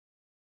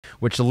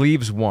which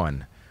leaves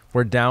one.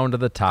 We're down to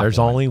the top. There's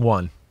only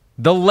one.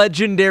 The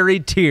legendary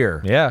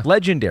tier. Yeah.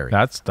 Legendary.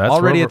 That's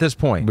already at this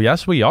point.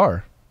 Yes, we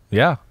are.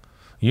 Yeah.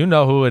 You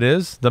know who it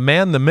is. The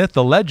man, the myth,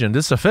 the legend.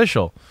 It's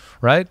official,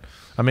 right?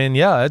 I mean,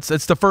 yeah,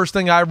 it's the first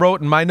thing I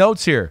wrote in my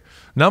notes here.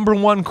 Number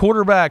 1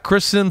 quarterback,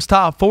 Chris Simms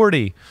top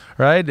 40,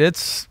 right?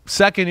 It's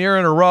second year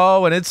in a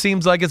row, and it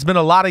seems like it's been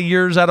a lot of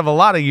years out of a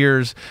lot of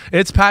years.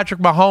 It's Patrick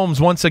Mahomes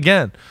once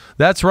again.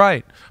 That's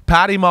right.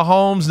 Patty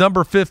Mahomes,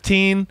 number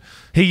 15.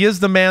 He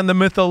is the man, the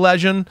myth, the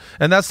legend,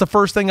 and that's the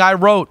first thing I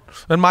wrote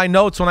in my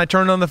notes when I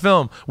turned on the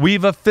film.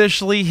 We've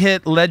officially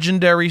hit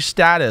legendary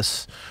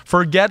status.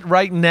 Forget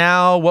right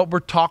now what we're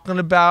talking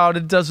about.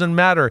 It doesn't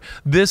matter.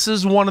 This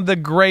is one of the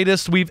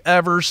greatest we've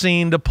ever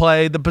seen to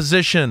play the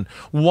position.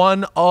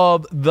 One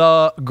of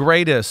the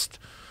greatest.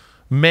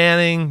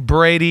 Manning,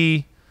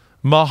 Brady,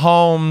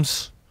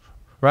 Mahomes,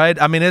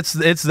 right? I mean, it's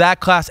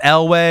that class.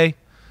 Elway,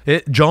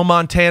 Joe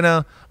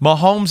Montana.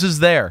 Mahomes is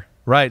there,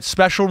 right?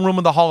 Special room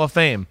of the Hall of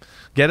Fame.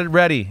 Get it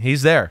ready.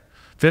 He's there.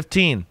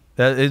 15.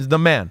 That is the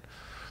man.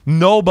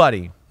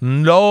 Nobody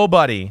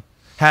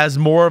has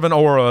more of an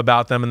aura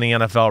about them in the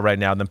NFL right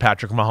now than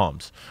Patrick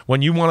Mahomes.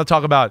 When you want to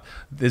talk about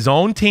his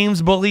own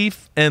team's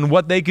belief and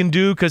what they can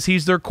do because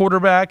he's their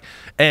quarterback,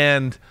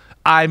 and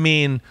I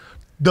mean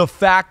the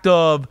fact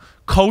of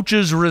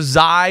coaches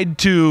reside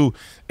to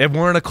if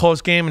we're in a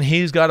close game and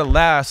he's got it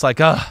last, like,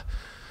 I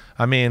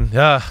mean,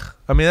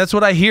 that's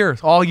what I hear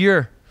all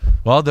year.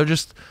 Well,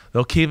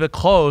 they'll keep it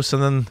close,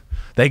 and then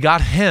they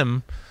got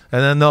him,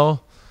 and then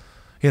they'll,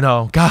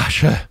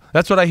 gosh,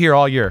 that's what I hear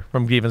all year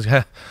from Givens.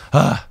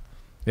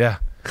 Yeah,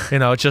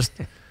 it's just,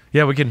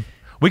 yeah, we can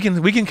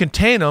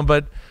contain them,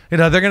 but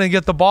they're gonna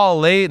get the ball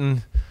late,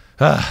 and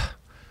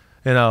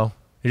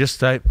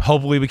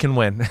hopefully we can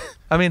win.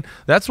 I mean,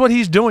 that's what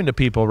he's doing to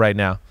people right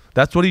now.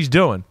 That's what he's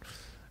doing.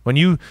 When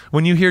you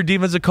hear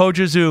defensive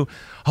coaches who,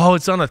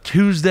 it's on a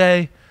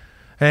Tuesday,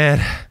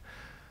 and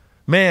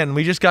man,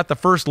 we just got the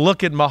first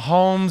look at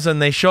Mahomes,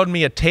 and they showed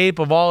me a tape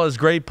of all his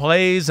great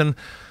plays, and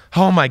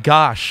oh my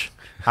gosh,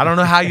 I don't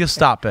know how you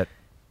stop it.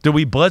 Do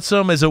we blitz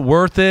him? Is it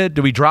worth it?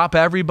 Do we drop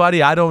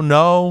everybody? I don't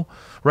know,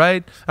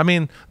 right? I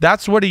mean,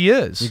 that's what he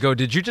is. You go,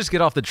 did you just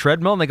get off the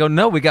treadmill? And they go,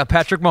 no, we got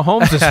Patrick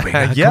Mahomes this week.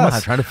 Yes. Come on,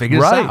 I'm trying to figure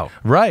this out.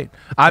 Right.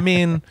 I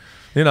mean,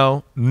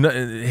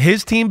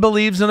 his team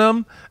believes in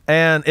him,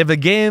 and if the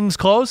game's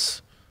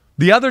close,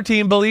 the other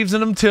team believes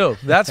in him too.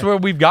 That's where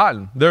we've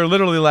gotten. They're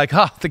literally like,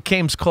 the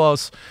game's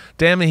close.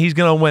 Damn it, he's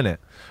going to win it.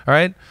 All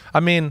right? I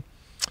mean,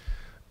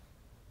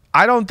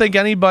 I don't think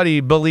anybody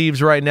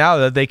believes right now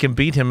that they can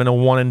beat him in a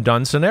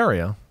one-and-done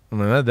scenario.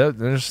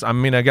 I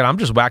mean, again, I'm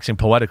just waxing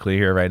poetically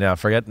here right now.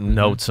 Forget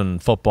notes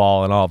and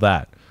football and all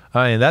that.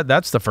 I mean,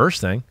 that's the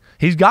first thing.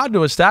 He's gotten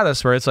to a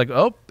status where it's like,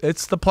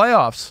 it's the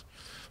playoffs.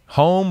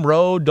 Home,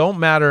 road, don't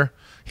matter.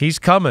 He's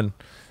coming,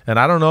 and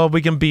I don't know if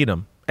we can beat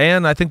him.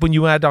 And I think when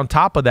you add on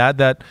top of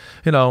that,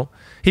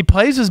 he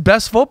plays his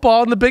best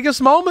football in the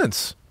biggest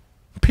moments,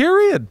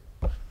 period.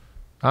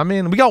 I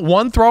mean, we got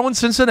one throw in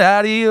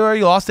Cincinnati where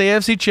he lost the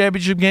AFC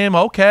Championship game.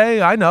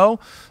 Okay, I know.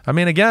 I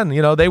mean, again,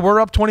 they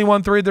were up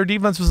 21-3. Their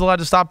defense was allowed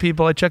to stop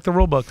people. I checked the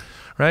rule book,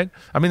 right?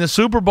 I mean, the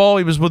Super Bowl,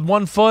 he was with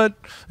 1 foot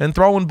and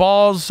throwing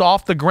balls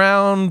off the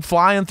ground,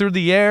 flying through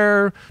the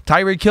air.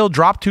 Tyreek Hill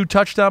dropped 2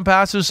 touchdown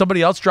passes.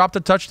 Somebody else dropped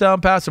a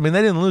touchdown pass. I mean,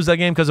 they didn't lose that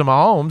game because of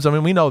Mahomes. I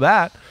mean, we know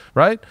that,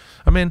 right?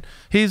 I mean,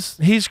 he's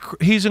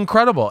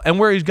incredible. And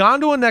where he's gone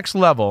to a next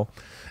level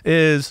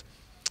is,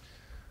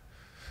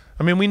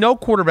 I mean, we know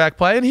quarterback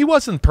play, and he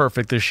wasn't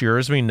perfect this year,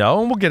 as we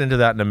know, and we'll get into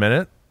that in a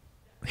minute.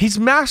 He's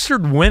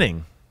mastered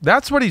winning.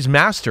 That's what he's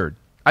mastered.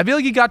 I feel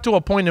like he got to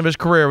a point in his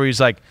career where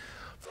he's like,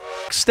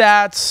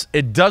 stats,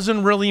 it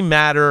doesn't really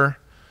matter.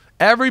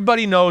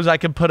 Everybody knows I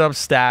can put up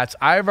stats.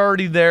 I've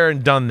already there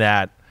and done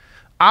that.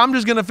 I'm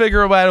just going to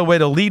figure out a way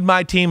to lead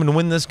my team and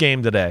win this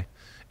game today.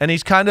 And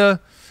he's kind of,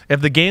 if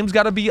the game's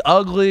got to be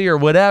ugly or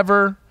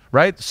whatever,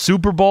 right?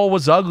 Super Bowl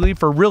was ugly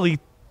for really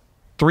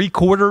 3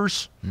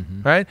 quarters,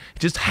 right?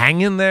 Just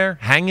hang in there.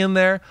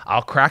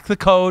 I'll crack the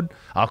code.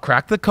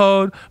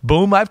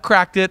 Boom, I've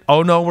cracked it.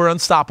 Oh, no, we're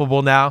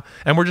unstoppable now.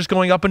 And we're just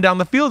going up and down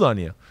the field on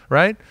you,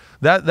 right?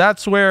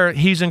 That's where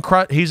he's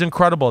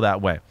incredible that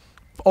way.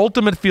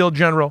 Ultimate field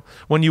general.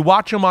 When you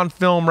watch him on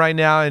film right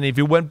now, and if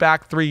you went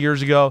back 3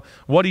 years ago,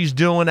 what he's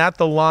doing at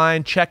the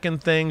line, checking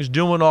things,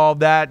 doing all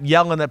that,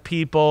 yelling at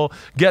people,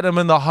 get him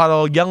in the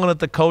huddle, yelling at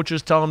the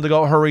coaches, telling them to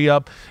go hurry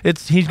up.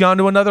 He's gone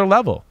to another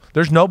level.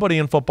 There's nobody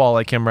in football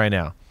like him right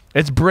now.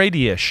 It's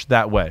Brady-ish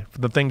that way, for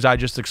the things I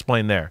just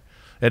explained there.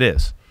 It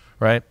is,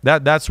 right?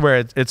 That's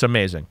where it's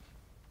amazing.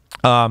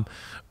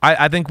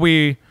 I think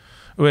we're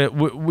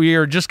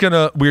just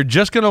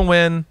gonna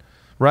win,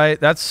 right?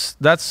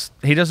 That's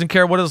he doesn't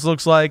care what it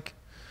looks like,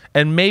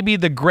 and maybe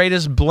the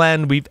greatest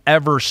blend we've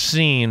ever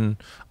seen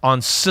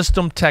on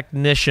system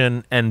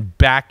technician and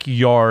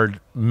backyard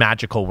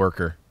magical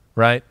worker,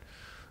 right?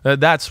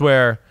 That's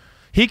where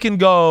he can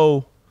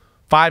go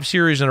 5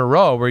 series in a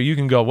row where you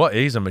can go, what?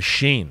 He's a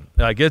machine.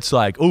 Like, it's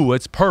like, ooh,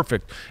 it's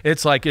perfect.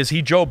 It's like, is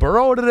he Joe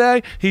Burrow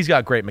today? He's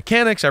got great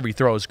mechanics. Every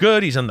throw is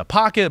good. He's in the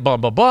pocket, blah,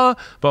 blah, blah,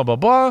 blah, blah,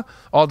 blah.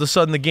 All of a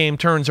sudden, the game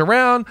turns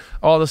around.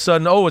 All of a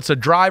sudden, oh, it's a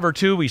drive or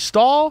two. We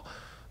stall.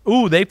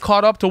 Ooh, they've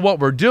caught up to what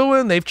we're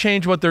doing. They've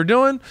changed what they're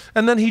doing.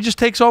 And then he just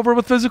takes over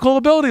with physical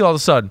ability all of a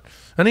sudden.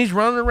 And he's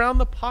running around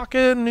the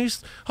pocket, and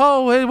he's,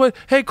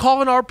 hey,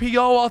 call an RPO.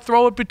 I'll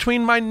throw it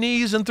between my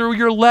knees and through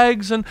your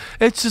legs. And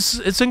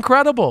it's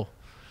incredible.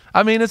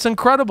 I mean, it's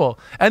incredible.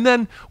 And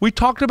then we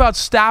talked about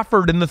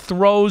Stafford and the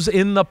throws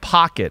in the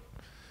pocket.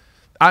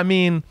 I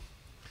mean,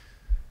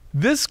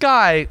 this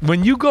guy,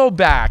 when you go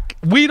back,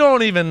 we don't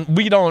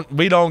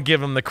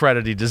give him the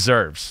credit he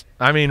deserves.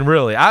 I mean,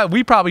 really,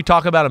 we probably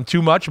talk about him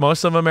too much.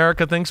 Most of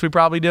America thinks we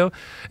probably do.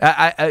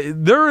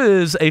 There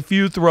is a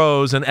few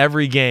throws in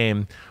every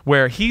game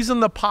where he's in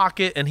the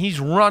pocket and he's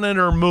running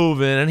or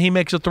moving and he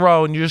makes a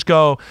throw and you just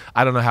go,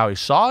 I don't know how he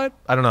saw it.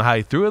 I don't know how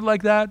he threw it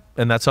like that.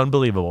 And that's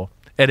unbelievable.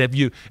 And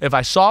if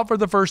I saw it for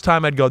the first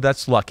time, I'd go,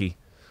 that's lucky.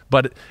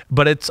 But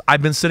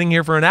I've been sitting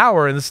here for an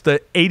hour and it's the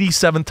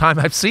 87th time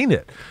I've seen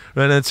it.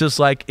 And it's just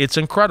like, it's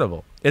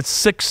incredible. It's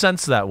sixth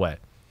sense that way.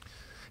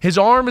 His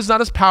arm is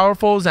not as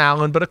powerful as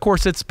Allen, but of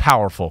course it's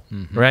powerful,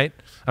 right?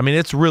 I mean,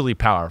 it's really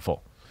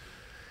powerful.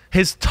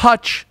 His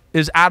touch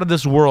is out of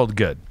this world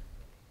good.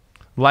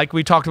 Like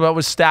we talked about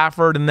with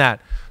Stafford and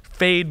that.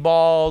 Fade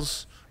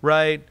balls,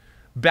 right?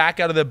 Back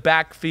out of the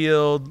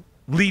backfield,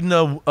 leading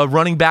a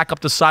running back up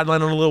the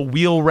sideline on a little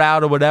wheel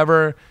route or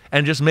whatever,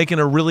 and just making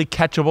a really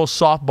catchable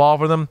soft ball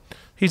for them.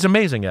 He's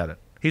amazing at it.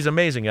 He's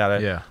amazing at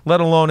it. Yeah. Let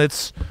alone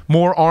it's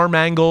more arm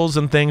angles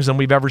and things than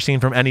we've ever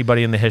seen from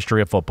anybody in the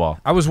history of football.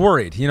 I was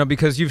worried,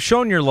 because you've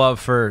shown your love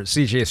for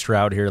C.J.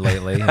 Stroud here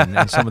lately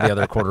and some of the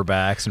other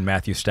quarterbacks and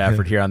Matthew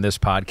Stafford here on this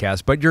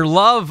podcast. But your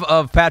love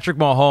of Patrick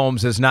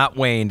Mahomes has not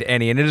waned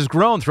any, and it has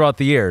grown throughout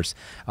the years.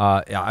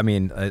 I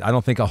mean, I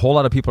don't think a whole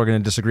lot of people are going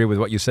to disagree with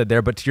what you said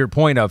there. But to your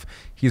point of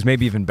he's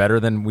maybe even better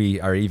than we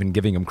are even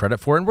giving him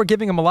credit for, and we're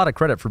giving him a lot of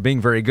credit for being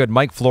very good.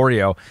 Mike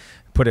Florio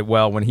put it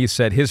well when he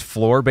said his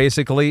floor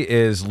basically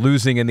is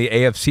losing in the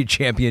AFC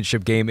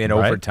Championship game in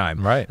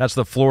overtime. Right. That's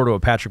the floor to a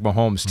Patrick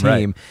Mahomes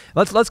team.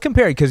 Right. Let's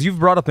compare, because you've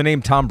brought up the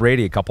name Tom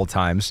Brady a couple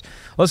times.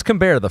 Let's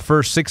compare the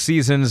first 6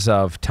 seasons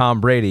of Tom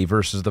Brady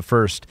versus the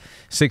first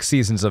 6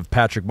 seasons of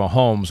Patrick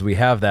Mahomes. We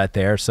have that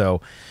there.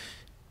 So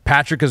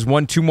Patrick has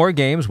won 2 more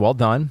games. Well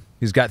done.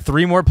 He's got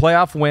 3 more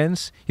playoff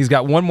wins. He's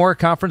got 1 more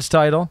conference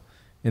title,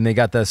 and they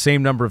got the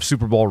same number of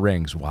Super Bowl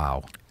rings.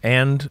 Wow.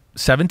 And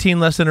 17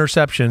 less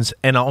interceptions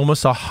and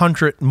almost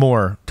 100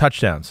 more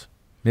touchdowns.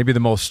 Maybe the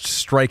most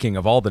striking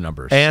of all the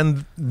numbers.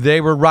 And they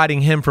were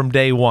riding him from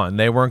day one.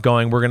 They weren't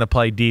going, we're going to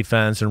play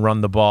defense and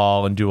run the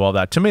ball and do all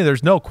that. To me,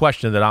 there's no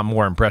question that I'm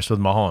more impressed with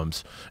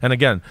Mahomes. And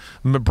again,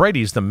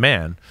 Brady's the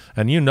man.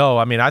 And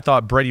I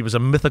thought Brady was a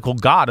mythical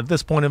god at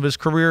this point of his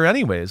career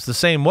anyways, the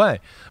same way.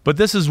 But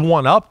this is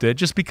one-upped it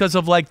just because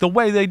of the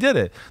way they did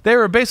it. They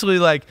were basically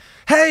like,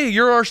 hey,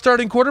 you're our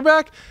starting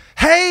quarterback?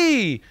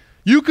 Hey,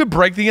 you could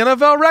break the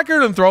NFL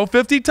record and throw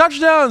 50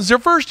 touchdowns your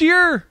first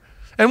year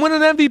and win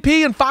an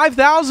MVP and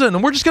 5,000,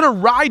 and we're just going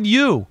to ride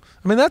you.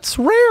 I mean, that's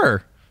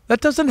rare. That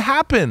doesn't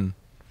happen.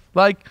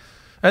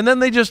 And then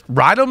they just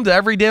ride him to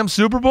every damn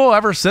Super Bowl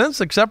ever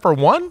since, except for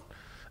one.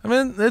 I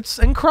mean, it's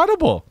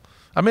incredible.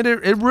 I mean,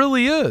 it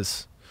really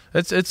is.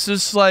 It's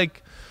just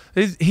like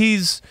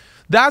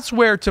that's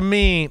where, to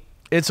me,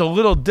 it's a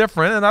little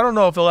different, and I don't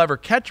know if he'll ever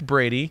catch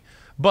Brady,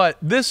 but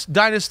this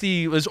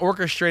dynasty was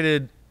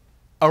orchestrated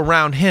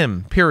around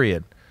him,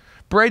 period.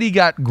 Brady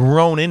got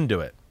grown into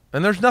it.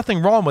 And there's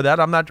nothing wrong with that.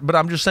 But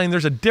I'm just saying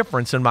there's a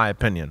difference in my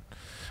opinion.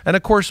 And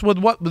of course, with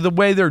the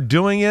way they're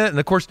doing it, and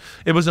of course,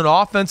 it was an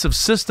offensive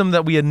system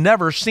that we had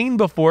never seen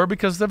before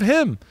because of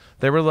him.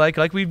 They were like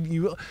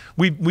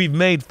we've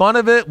made fun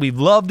of it, we've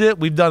loved it,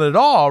 we've done it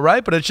all,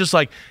 right? But it's just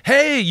like,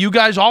 hey, you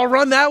guys all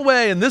run that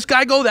way, and this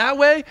guy go that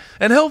way,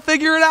 and he'll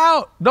figure it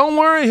out. Don't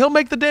worry, he'll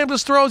make the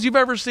damnedest throws you've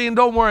ever seen.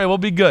 Don't worry, we'll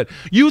be good.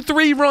 You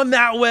 3 run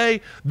that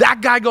way, that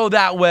guy go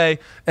that way,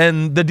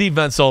 and the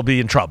defense will be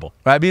in trouble,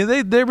 right? I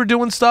mean, they were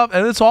doing stuff,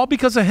 and it's all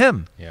because of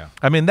him. Yeah.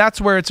 I mean, that's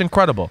where it's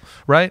incredible,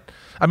 right?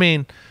 I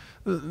mean,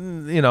 he's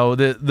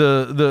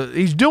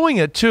doing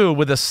it too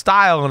with a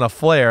style and a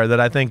flair that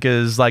I think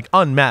is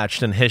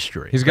unmatched in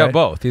history. He's got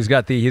both. He's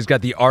got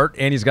the art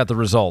and he's got the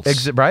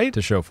results, right?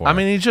 To show for it. I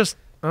mean,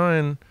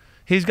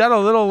 he's got a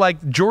little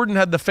Jordan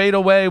had the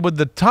fadeaway with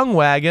the tongue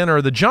wagon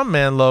or the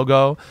Jumpman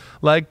logo,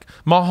 like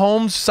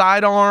Mahomes'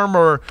 sidearm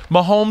or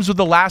Mahomes with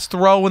the last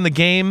throw in the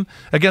game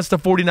against the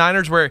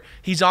 49ers where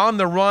he's on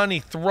the run, he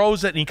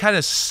throws it, and he kind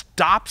of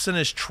stops in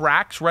his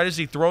tracks right as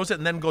he throws it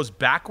and then goes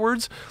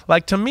backwards.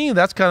 To me,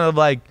 that's kind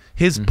of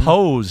his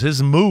pose,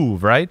 his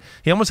move, right?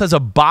 He almost has a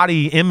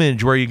body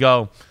image where you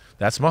go,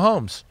 That's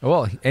Mahomes.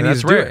 Well, and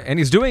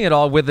he's doing it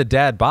all with a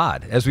dad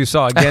bod, as we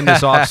saw again this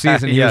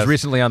offseason. He was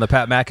recently on the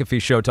Pat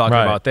McAfee show talking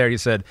about there. He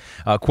said,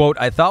 quote,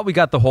 "I thought we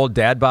got the whole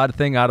dad bod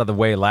thing out of the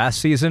way last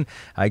season.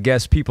 I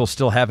guess people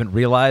still haven't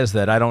realized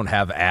that I don't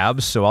have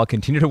abs, so I'll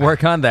continue to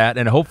work on that,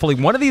 and hopefully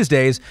one of these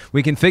days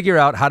we can figure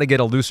out how to get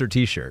a looser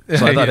T-shirt."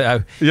 So I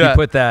thought he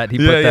put that.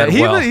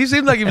 He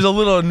seemed like he was a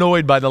little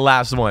annoyed by the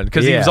last one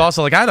because he was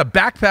also like, I had a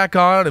backpack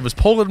on, it was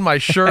pulling my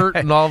shirt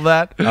and all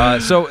that.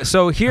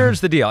 So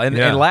here's the deal. And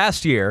last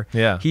year,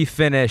 he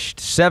finished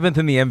 7th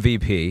in the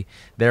MVP.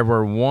 There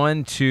were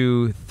 4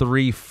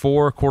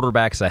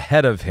 quarterbacks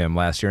ahead of him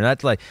last year, and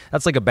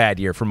that's like a bad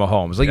year for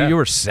Mahomes. You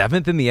were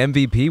 7th in the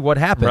MVP. What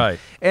happened? Right.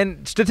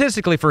 And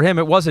statistically for him,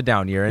 it was a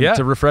down year. And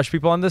to refresh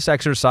people on this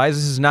exercise,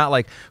 this is not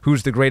like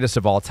who's the greatest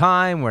of all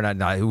time. We're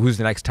not who's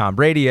the next Tom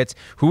Brady. It's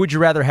who would you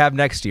rather have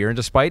next year. And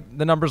despite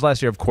the numbers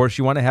last year, of course,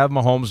 you want to have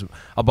Mahomes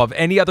above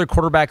any other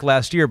quarterback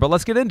last year. But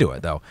let's get into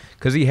it though,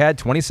 because he had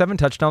 27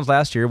 touchdowns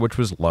last year, which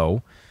was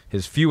low.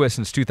 His fewest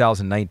since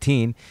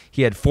 2019.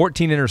 He had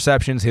 14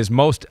 interceptions, his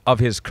most of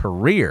his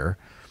career.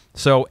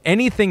 So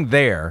anything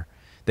there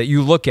that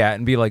you look at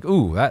and be like,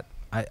 ooh, that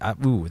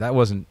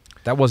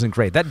wasn't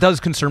great. That does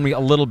concern me a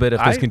little bit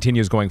if this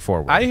continues going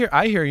forward.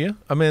 I hear you.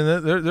 I mean,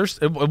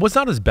 it was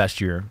not his best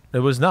year. It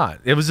was not.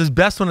 It was his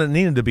best when it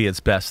needed to be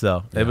its best,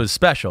 though. Yeah. It was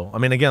special. I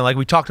mean, again, like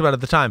we talked about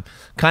at the time,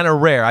 kind of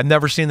rare. I've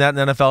never seen that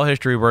in NFL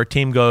history where a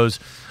team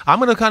goes, I'm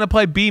going to kind of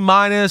play B-,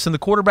 and the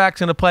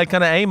quarterback's going to play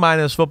kind of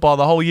A- football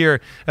the whole year,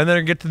 and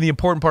then get to the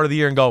important part of the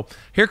year and go,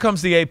 here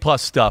comes the A+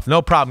 stuff.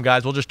 No problem,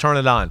 guys. We'll just turn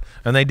it on.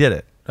 And they did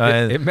it.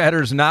 It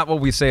matters not what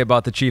we say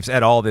about the Chiefs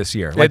at all this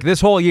year. Like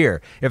this whole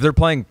year, if they're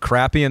playing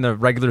crappy in the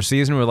regular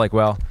season, we're like,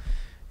 well,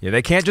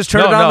 they can't just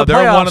turn it on in the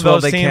playoffs. They're one of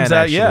those teams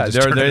that,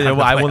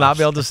 I will not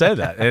be able to say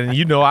that.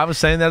 And I was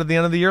saying that at the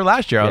end of the year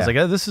last year. I was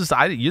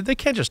like, they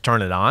can't just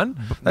turn it on.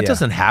 That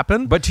doesn't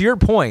happen. But to your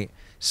point,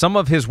 some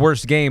of his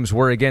worst games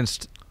were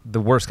against the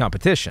worst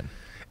competition.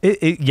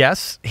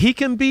 Yes, he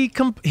can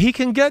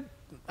get,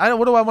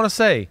 what do I want to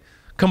say?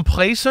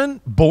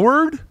 Complacent,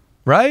 bored,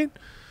 right?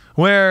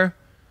 Where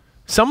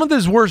some of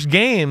his worst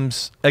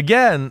games,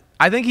 again,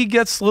 I think he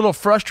gets a little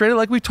frustrated,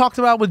 like we talked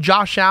about with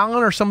Josh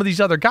Allen or some of these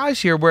other guys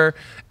here, where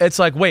it's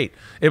like, wait,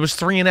 it was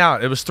 3 and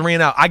out. It was 3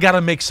 and out. I got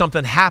to make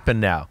something happen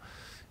now.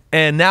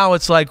 And now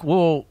it's like,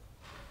 well,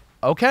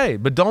 okay,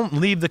 but don't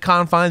leave the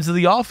confines of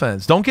the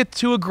offense. Don't get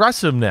too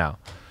aggressive now.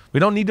 We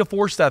don't need to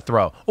force that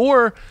throw.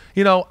 Or,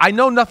 I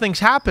know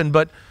nothing's happened,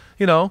 but,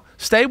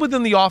 stay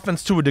within the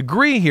offense to a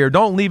degree here.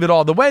 Don't leave it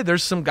all the way.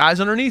 There's some guys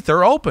underneath.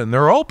 They're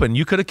open.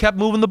 You could have kept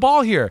moving the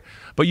ball here.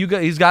 But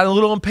he's got a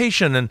little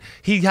impatient, and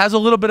he has a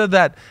little bit of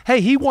that, hey,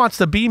 he wants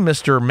to be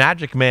Mr.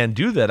 Magic Man,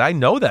 do that. I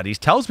know that. He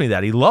tells me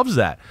that. He loves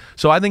that.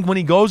 So I think when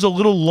he goes a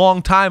little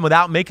long time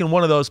without making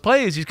one of those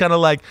plays, he's kind of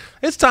like,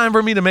 it's time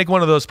for me to make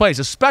one of those plays,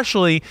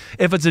 especially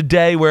if it's a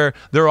day where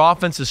their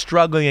offense is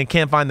struggling and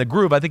can't find the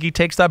groove. I think he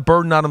takes that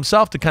burden on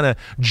himself to kind of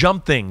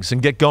jump things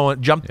and get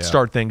going,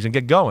 start things and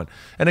get going.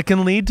 And it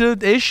can lead to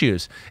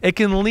issues. It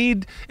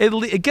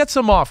gets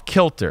them off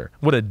kilter,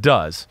 what it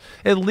does.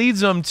 It leads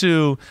them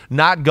to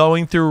not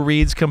going through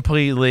reads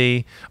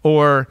completely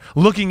or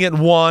looking at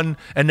one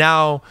and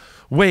now,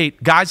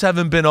 wait, guys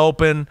haven't been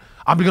open.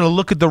 I'm going to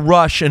look at the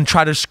rush and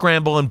try to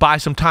scramble and buy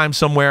some time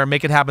somewhere and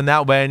make it happen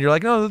that way. And you're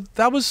like, no,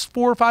 that was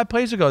 4 or 5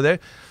 plays ago.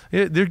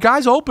 Their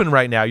guy's open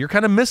right now. You're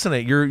kind of missing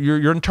it.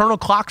 Your internal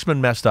clock's been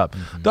messed up.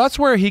 Mm-hmm. That's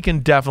where he can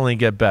definitely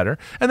get better.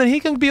 And then he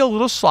can be a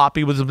little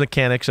sloppy with his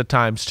mechanics at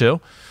times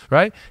too,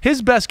 right?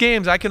 His best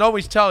games, I can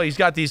always tell he's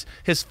got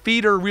his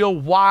feet are real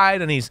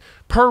wide and he's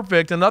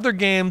perfect. And other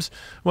games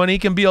when he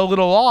can be a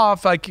little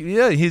off,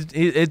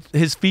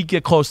 his feet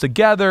get close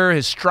together,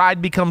 his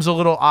stride becomes a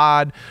little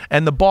odd,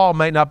 and the ball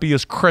might not be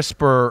as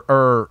crisp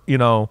or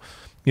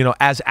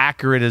as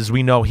accurate as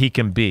we know he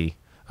can be.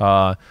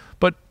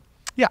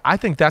 Yeah, I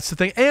think that's the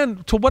thing.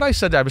 And to what I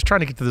said, I was trying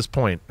to get to this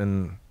point,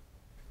 and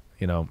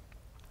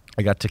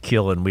I got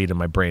tequila and weed in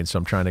my brain, so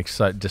I'm trying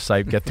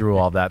to get through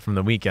all that from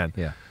the weekend.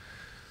 Yeah.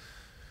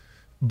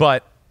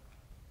 But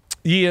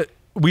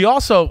we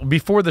also,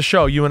 before the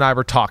show, you and I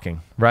were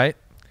talking, right?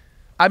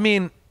 I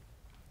mean,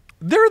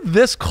 they're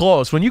this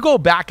close. When you go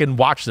back and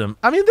watch them,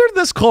 I mean, they're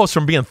this close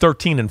from being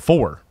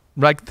 13-4.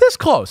 Like, this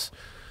close.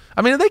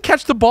 I mean, they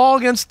catch the ball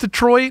against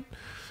Detroit.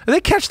 They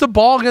catch the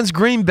ball against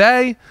Green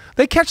Bay.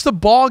 They catch the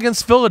ball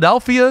against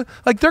Philadelphia.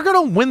 Like, they're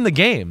going to win the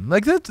game.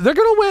 Like, they're going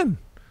to win.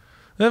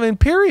 I mean,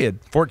 period.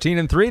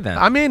 14-3 then.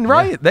 I mean,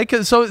 right.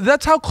 Yeah. So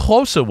that's how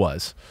close it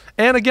was.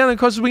 And again,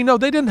 because we know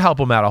they didn't help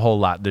them out a whole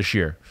lot this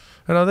year.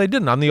 They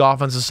didn't on the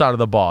offensive side of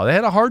the ball. They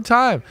had a hard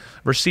time.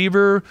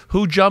 Receiver,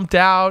 who jumped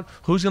out,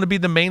 who's going to be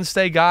the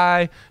mainstay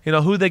guy,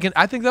 who they can.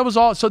 I think that was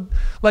all. So,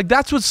 like,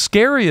 that's what's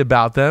scary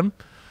about them.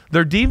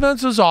 Their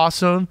defense was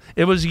awesome.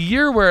 It was a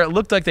year where it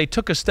looked like they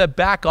took a step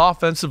back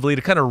offensively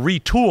to kind of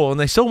retool, and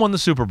they still won the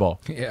Super Bowl.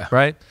 Yeah.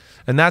 Right?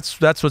 And that's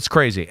what's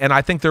crazy. And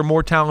I think they're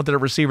more talented at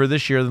receiver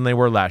this year than they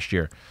were last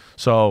year.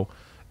 So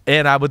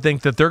And I would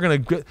think that they're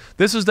going to –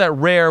 this is that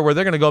rare where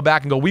they're going to go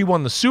back and go, we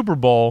won the Super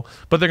Bowl,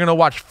 but they're going to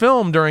watch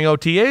film during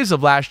OTAs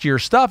of last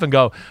year's stuff and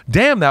go,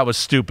 damn, that was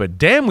stupid.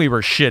 Damn, we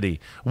were shitty.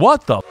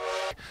 What the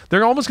f-?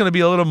 They're almost going to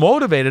be a little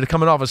motivated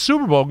coming off a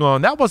Super Bowl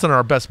going, that wasn't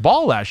our best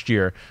ball last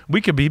year. We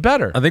could be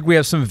better. I think we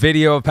have some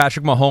video of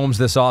Patrick Mahomes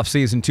this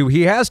offseason, too.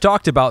 He has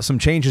talked about some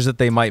changes that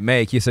they might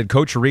make. He said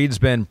Coach Reid's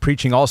been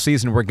preaching all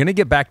season, we're going to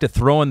get back to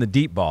throwing the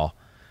deep ball.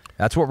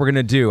 That's what we're going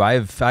to do. I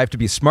have to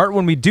be smart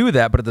when we do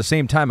that, but at the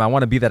same time, I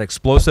want to be that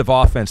explosive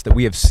offense that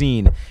we have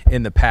seen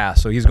in the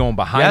past. So he's going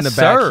behind the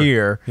back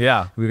here.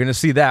 Yeah. We're going to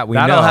see that.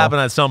 That'll happen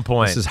at some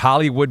point. This is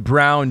Hollywood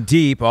Brown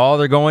deep. Oh,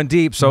 they're going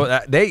deep. So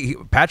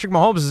Patrick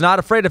Mahomes is not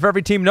afraid if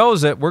every team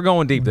knows it. We're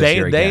going deep this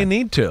year again. They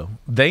need to.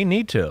 They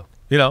need to.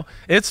 You know,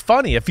 it's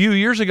funny. A few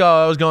years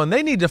ago, I was going,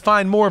 they need to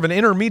find more of an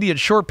intermediate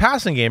short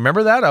passing game.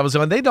 Remember that? I was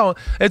going, they don't.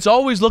 It's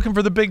always looking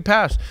for the big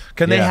pass.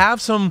 Can they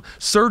have some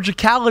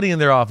surgicality in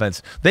their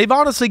offense? They've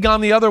honestly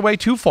gone the other way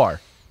too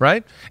far,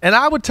 right? And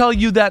I would tell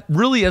you that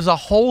really as a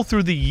whole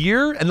through the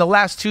year and the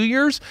last 2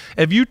 years,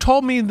 if you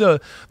told me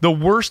the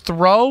worst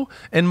throw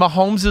in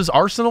Mahomes'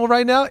 arsenal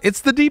right now,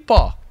 it's the deep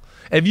ball.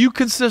 If you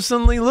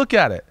consistently look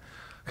at it,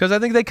 because I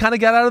think they kind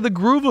of got out of the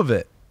groove of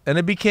it. And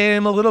it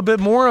became a little bit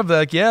more of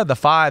the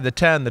 5, the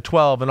 10, the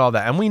 12, and all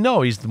that. And we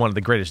know he's one of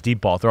the greatest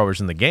deep ball throwers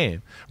in the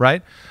game,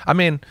 right? I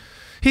mean,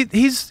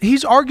 he's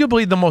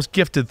arguably the most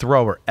gifted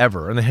thrower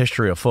ever in the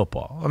history of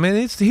football. I mean,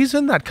 he's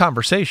in that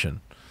conversation.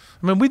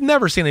 I mean, we've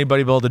never seen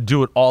anybody be able to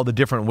do it all the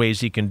different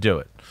ways he can do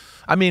it.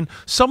 I mean,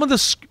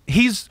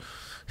 he's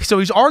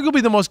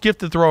arguably the most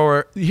gifted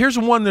thrower. Here's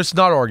one that's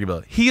not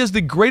arguable. He is the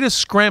greatest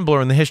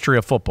scrambler in the history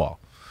of football.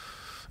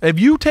 If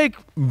you take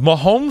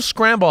Mahomes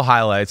scramble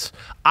highlights,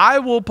 I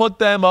will put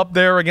them up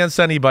there against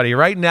anybody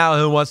right now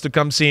who wants to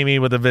come see me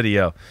with a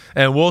video,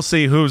 and we'll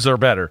see whose are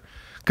better.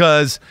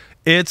 Because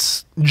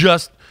it's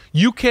just,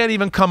 you can't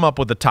even come up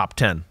with the top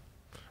 10,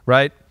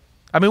 right?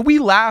 I mean, we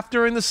laugh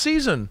during the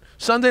season.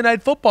 Sunday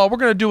Night Football, we're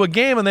going to do a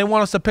game, and they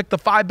want us to pick the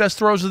 5 best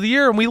throws of the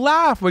year, and we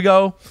laugh. We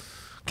go,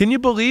 can you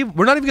believe?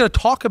 We're not even going to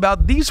talk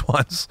about these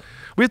ones.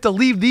 We have to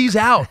leave these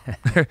out.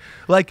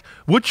 Like,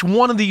 which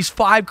one of these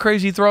 5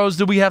 crazy throws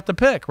do we have to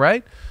pick,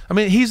 right? I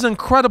mean, he's an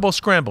incredible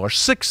scrambler.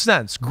 6th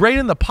sense, great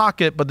in the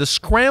pocket, but the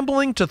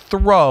scrambling to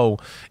throw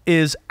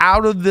is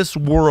out of this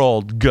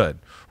world good,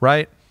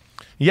 right?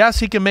 Yes,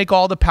 he can make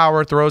all the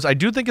power throws. I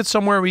do think it's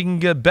somewhere we can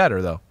get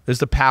better, though, is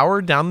the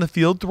power down the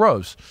field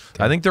throws.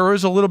 Okay. I think there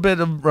is a little bit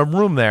of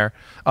room there.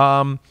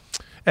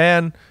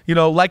 And, you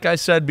know, like I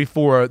said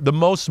before, the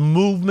most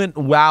movement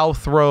wow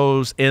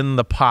throws in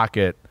the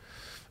pocket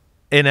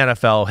in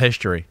NFL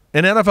history.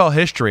 In NFL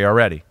history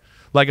already.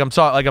 Like I'm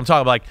talking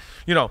about,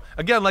 you know,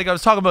 again, like I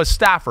was talking about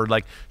Stafford.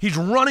 Like, he's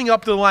running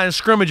up to the line of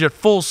scrimmage at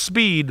full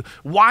speed.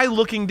 Why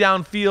looking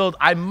downfield?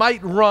 I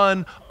might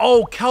run.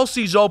 Oh,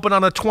 Kelsey's open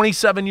on a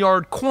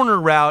 27-yard corner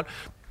route.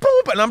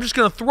 Boop, and I'm just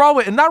going to throw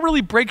it and not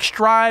really break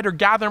stride or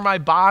gather my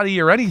body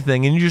or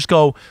anything. And you just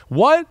go,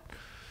 what?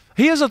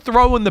 He has a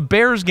throw in the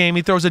Bears game.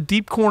 He throws a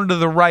deep corner to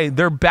the right.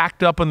 They're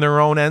backed up in their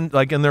own end,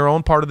 like in their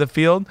own part of the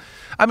field.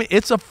 I mean,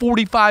 it's a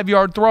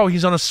 45-yard throw.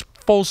 He's on a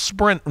full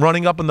sprint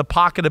running up in the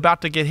pocket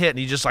about to get hit, and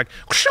he's just like,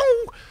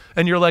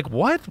 and you're like,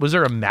 what? Was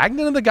there a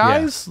magnet in the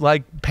guy's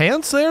like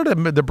pants there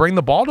to bring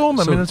the ball to him?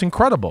 I mean, it's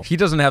incredible. He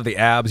doesn't have the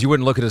abs. You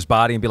wouldn't look at his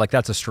body and be like,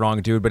 that's a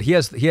strong dude. But he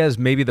has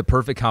maybe the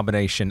perfect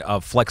combination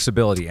of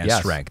flexibility and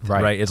strength.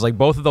 Right. It's like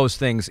both of those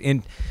things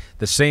in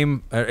the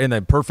same in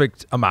the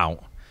perfect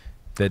amount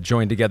that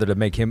join together to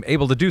make him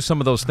able to do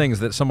some of those things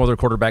that some other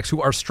quarterbacks who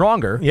are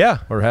stronger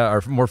or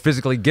are more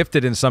physically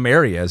gifted in some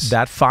areas.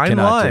 That fine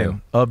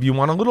line of you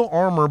want a little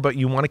armor, but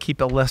you want to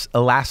keep a less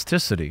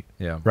elasticity.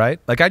 Yeah. Right?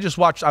 Like I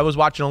was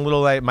watching a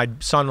little, my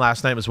son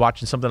last night was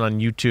watching something on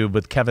YouTube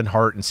with Kevin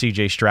Hart and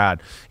CJ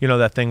Stroud. You know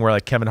that thing where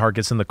like Kevin Hart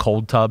gets in the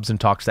cold tubs and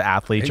talks to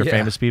athletes or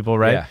famous people,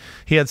 right? Yeah.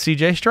 He had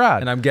CJ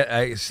Stroud. And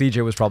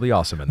CJ was probably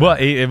awesome in that. Well,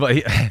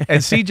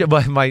 and CJ,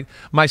 but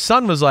my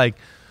son was like,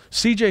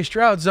 CJ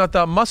Stroud's not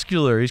that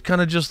muscular. He's kind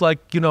of just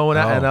like, you know, and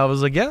I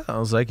was like, yeah.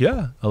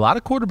 A lot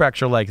of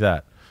quarterbacks are like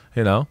that,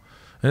 you know.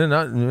 And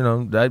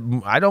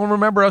I don't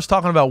remember us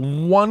talking about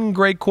one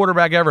great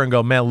quarterback ever and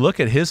go, man, look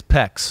at his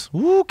pecs.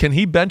 Ooh, can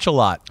he bench a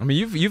lot? I mean,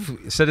 you've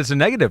said it's a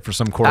negative for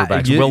some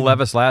quarterbacks. Will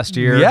Levis last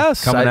year,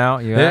 coming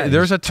out.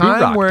 There's a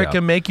time where it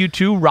can make you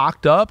too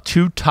rocked up,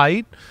 too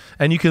tight,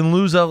 and you can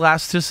lose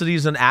elasticity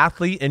as an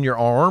athlete in your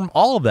arm.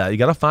 All of that. You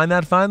got to find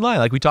that fine line,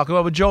 like we talk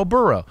about with Joe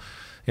Burrow.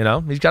 You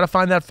know, he's got to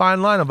find that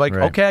fine line of like,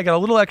 okay, I got a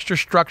little extra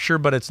structure,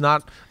 but it's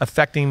not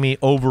affecting me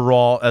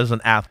overall as an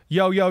athlete.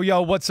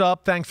 Yo, what's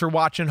up? Thanks for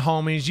watching,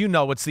 homies. You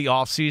know it's the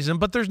off-season,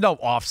 but there's no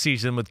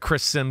off-season with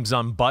Chris Simms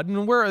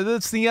Unbuttoned.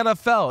 It's the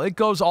NFL. It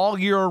goes all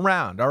year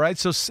around, all right?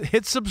 So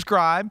hit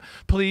subscribe,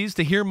 please,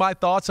 to hear my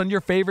thoughts on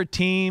your favorite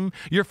team,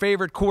 your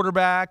favorite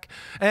quarterback,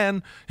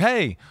 and,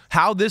 hey,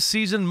 how this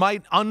season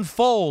might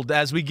unfold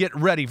as we get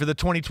ready for the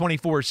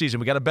 2024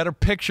 season. We got a better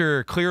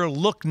picture, clearer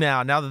look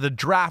now that the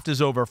draft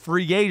is over.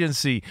 Free free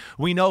agency.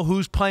 We know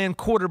who's playing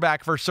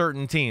quarterback for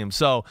certain teams.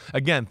 So,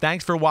 again,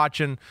 thanks for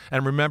watching,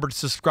 and remember to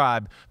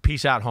subscribe.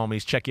 Peace out,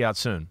 homies. Check you out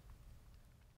soon.